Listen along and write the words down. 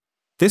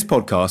This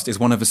podcast is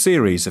one of a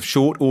series of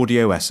short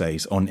audio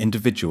essays on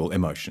individual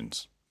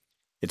emotions.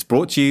 It's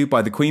brought to you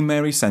by the Queen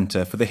Mary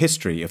Centre for the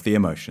History of the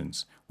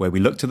Emotions, where we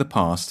look to the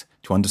past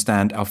to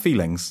understand our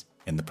feelings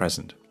in the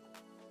present.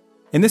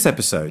 In this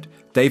episode,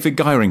 David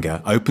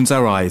Geiringer opens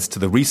our eyes to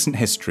the recent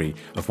history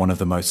of one of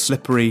the most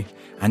slippery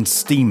and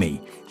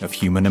steamy of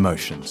human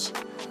emotions,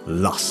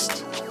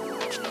 lust.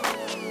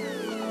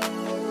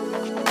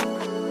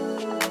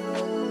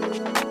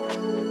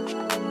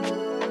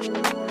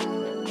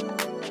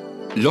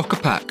 Lock a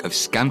pack of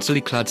scantily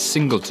clad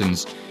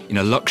singletons in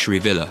a luxury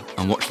villa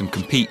and watch them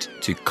compete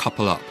to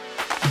couple up.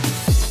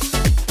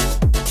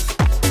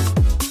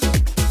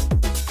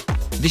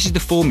 This is the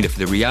formula for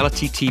the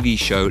reality TV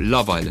show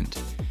Love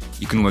Island.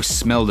 You can almost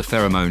smell the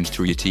pheromones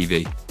through your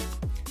TV.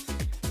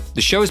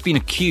 The show has been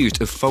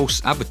accused of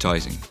false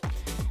advertising.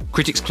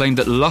 Critics claim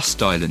that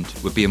Lust Island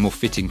would be a more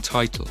fitting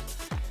title.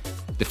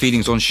 The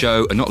feelings on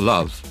show are not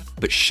love,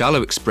 but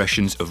shallow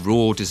expressions of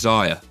raw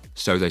desire,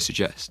 so they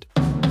suggest.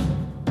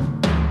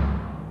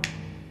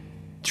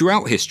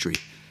 Throughout history,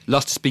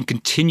 lust has been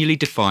continually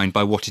defined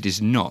by what it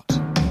is not.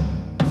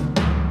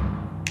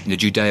 In the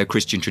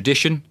Judeo-Christian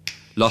tradition,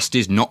 lust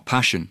is not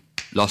passion,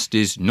 lust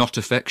is not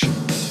affection.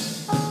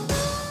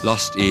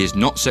 Lust is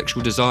not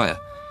sexual desire,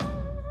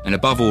 and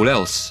above all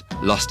else,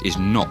 lust is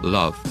not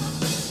love.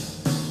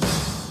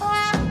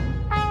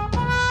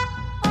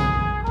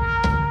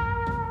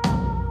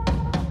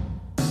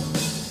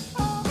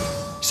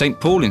 St.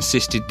 Paul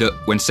insisted that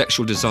when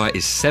sexual desire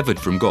is severed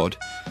from God,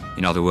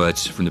 in other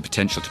words, from the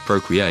potential to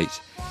procreate,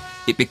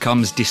 it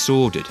becomes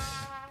disordered.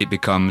 It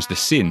becomes the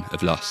sin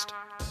of lust.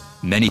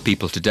 Many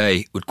people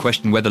today would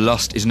question whether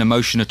lust is an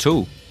emotion at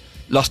all.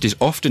 Lust is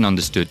often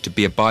understood to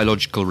be a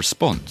biological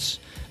response,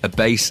 a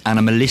base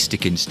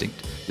animalistic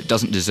instinct that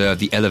doesn't deserve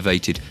the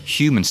elevated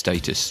human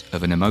status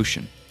of an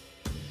emotion.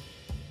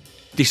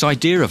 This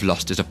idea of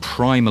lust as a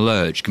primal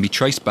urge can be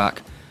traced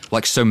back,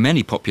 like so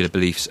many popular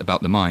beliefs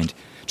about the mind,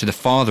 to the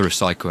father of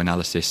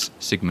psychoanalysis,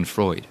 Sigmund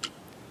Freud.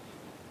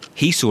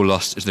 He saw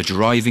lust as the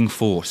driving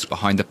force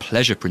behind the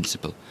pleasure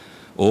principle,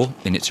 or,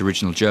 in its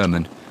original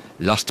German,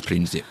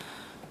 Lustprinzip.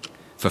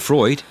 For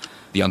Freud,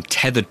 the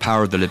untethered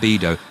power of the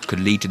libido could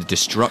lead to the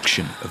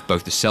destruction of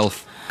both the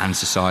self and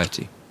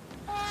society.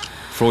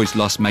 Freud's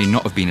lust may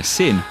not have been a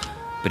sin,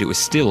 but it was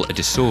still a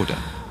disorder.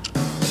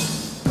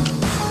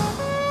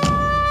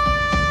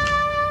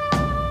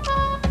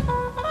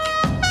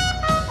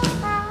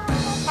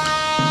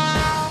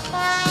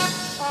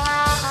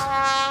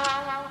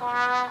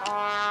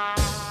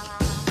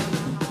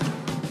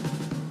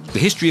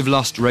 The history of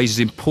lust raises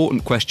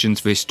important questions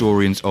for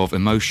historians of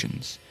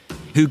emotions.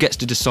 Who gets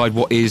to decide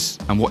what is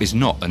and what is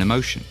not an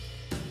emotion?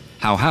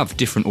 How have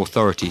different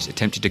authorities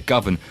attempted to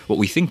govern what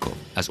we think of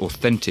as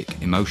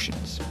authentic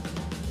emotions?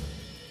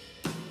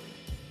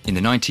 In the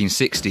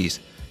 1960s,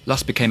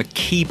 lust became a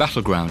key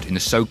battleground in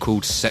the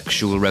so-called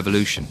sexual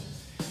revolution.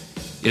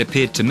 It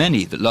appeared to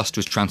many that lust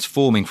was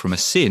transforming from a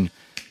sin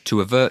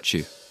to a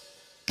virtue.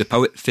 The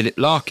poet Philip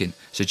Larkin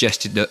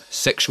suggested that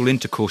sexual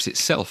intercourse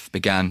itself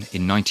began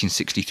in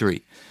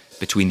 1963,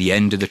 between the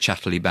end of the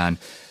Chatterley ban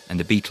and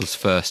the Beatles'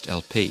 first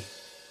LP.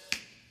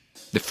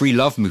 The free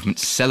love movement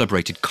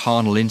celebrated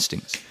carnal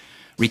instincts,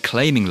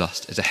 reclaiming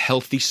lust as a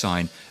healthy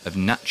sign of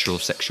natural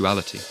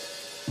sexuality.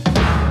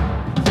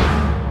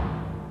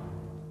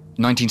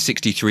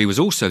 1963 was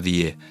also the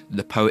year that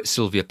the poet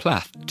Sylvia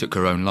Plath took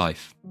her own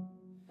life.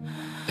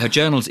 Her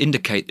journals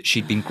indicate that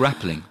she'd been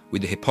grappling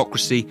with the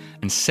hypocrisy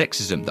and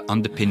sexism that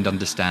underpinned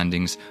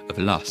understandings of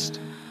lust.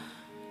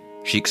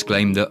 She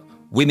exclaimed that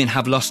women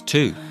have lust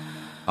too,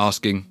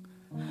 asking,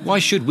 why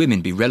should women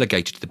be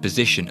relegated to the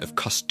position of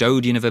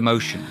custodian of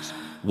emotions,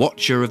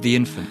 watcher of the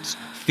infants,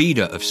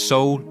 feeder of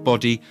soul,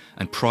 body,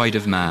 and pride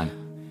of man?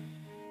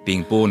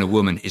 Being born a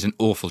woman is an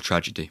awful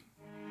tragedy.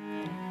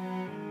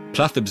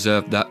 Plath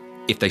observed that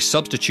if they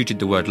substituted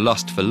the word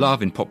lust for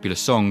love in popular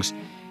songs,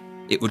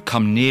 it would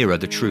come nearer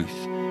the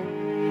truth.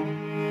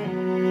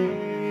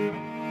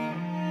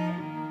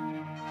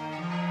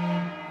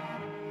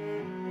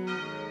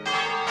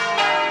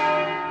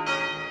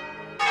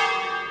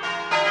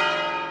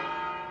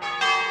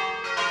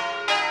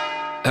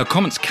 Her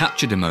comments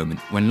captured a moment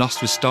when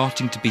lust was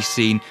starting to be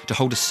seen to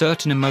hold a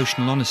certain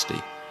emotional honesty,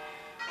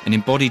 an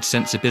embodied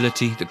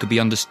sensibility that could be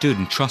understood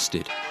and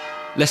trusted,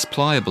 less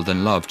pliable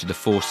than love to the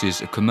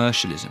forces of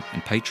commercialism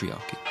and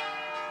patriarchy.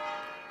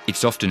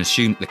 It's often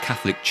assumed that the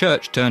Catholic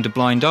Church turned a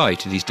blind eye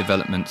to these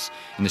developments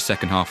in the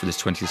second half of this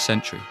 20th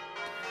century,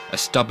 a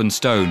stubborn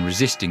stone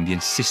resisting the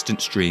insistent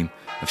stream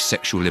of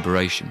sexual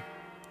liberation.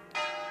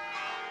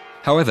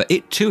 However,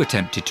 it too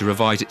attempted to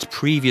revise its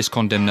previous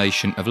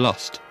condemnation of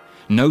lust,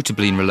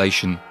 notably in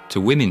relation to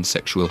women's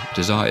sexual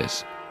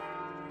desires.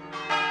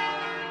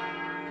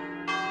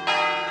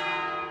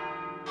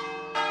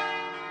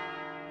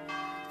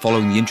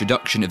 Following the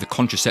introduction of the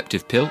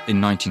contraceptive pill in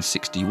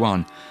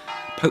 1961,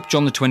 Pope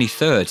John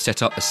XXIII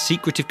set up a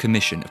secretive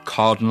commission of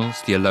cardinals,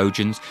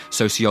 theologians,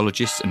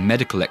 sociologists and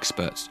medical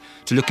experts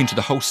to look into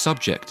the whole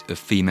subject of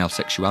female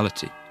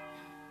sexuality.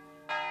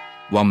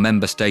 One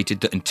member stated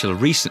that until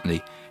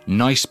recently,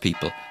 Nice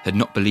people had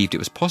not believed it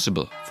was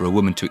possible for a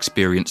woman to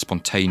experience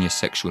spontaneous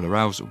sexual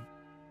arousal.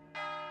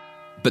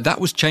 But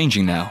that was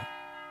changing now.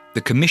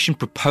 The Commission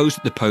proposed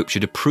that the Pope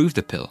should approve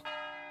the pill.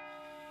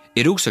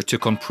 It also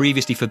took on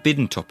previously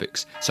forbidden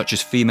topics such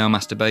as female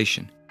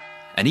masturbation,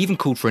 and even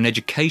called for an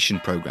education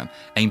programme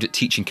aimed at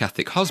teaching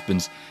Catholic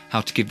husbands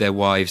how to give their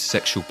wives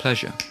sexual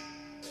pleasure.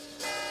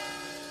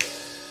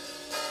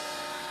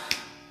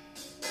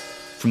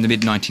 From the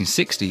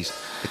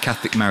mid-1960s, the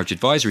Catholic Marriage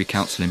Advisory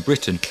Council in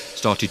Britain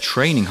started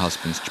training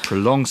husbands to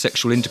prolong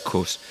sexual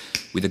intercourse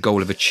with the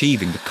goal of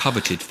achieving the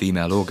coveted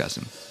female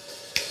orgasm.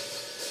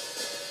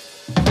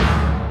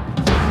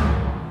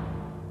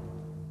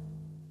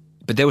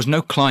 But there was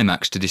no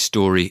climax to this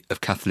story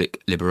of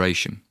Catholic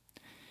liberation.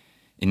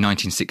 In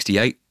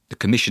 1968, the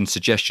Commission's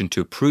suggestion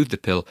to approve the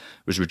pill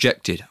was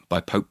rejected by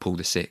Pope Paul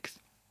VI.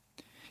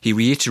 He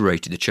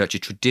reiterated the Church's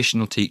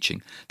traditional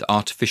teaching that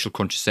artificial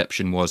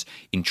contraception was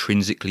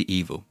intrinsically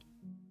evil.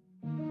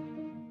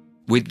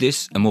 With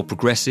this, a more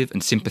progressive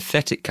and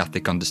sympathetic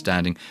Catholic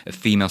understanding of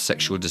female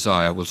sexual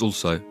desire was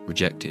also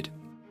rejected.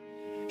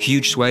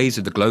 Huge swathes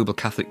of the global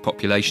Catholic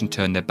population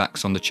turned their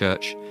backs on the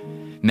Church.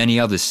 Many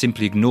others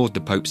simply ignored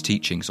the Pope's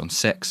teachings on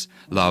sex,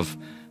 love,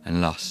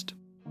 and lust.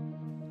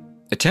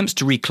 Attempts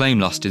to reclaim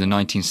lust in the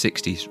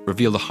 1960s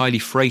reveal the highly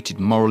freighted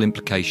moral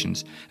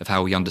implications of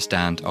how we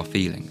understand our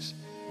feelings.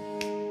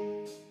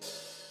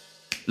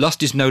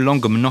 Lust is no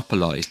longer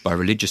monopolised by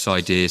religious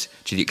ideas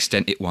to the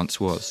extent it once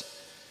was,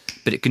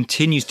 but it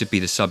continues to be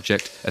the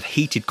subject of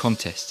heated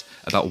contests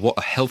about what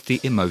a healthy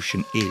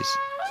emotion is.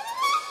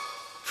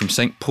 From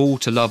St. Paul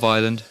to Love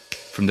Island,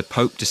 from the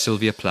Pope to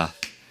Sylvia Plath,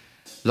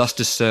 lust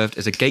has served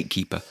as a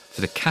gatekeeper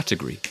for the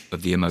category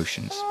of the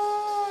emotions.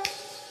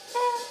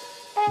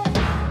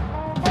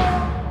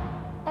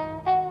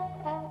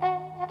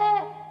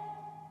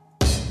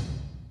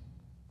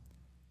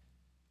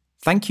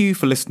 Thank you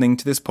for listening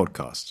to this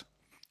podcast.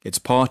 It's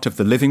part of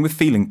the Living with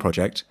Feeling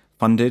project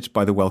funded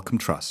by the Wellcome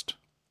Trust.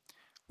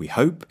 We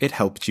hope it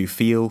helped you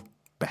feel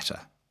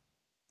better.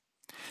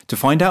 To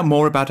find out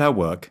more about our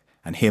work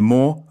and hear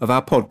more of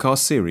our podcast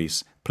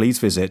series, please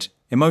visit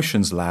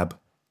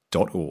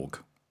emotionslab.org.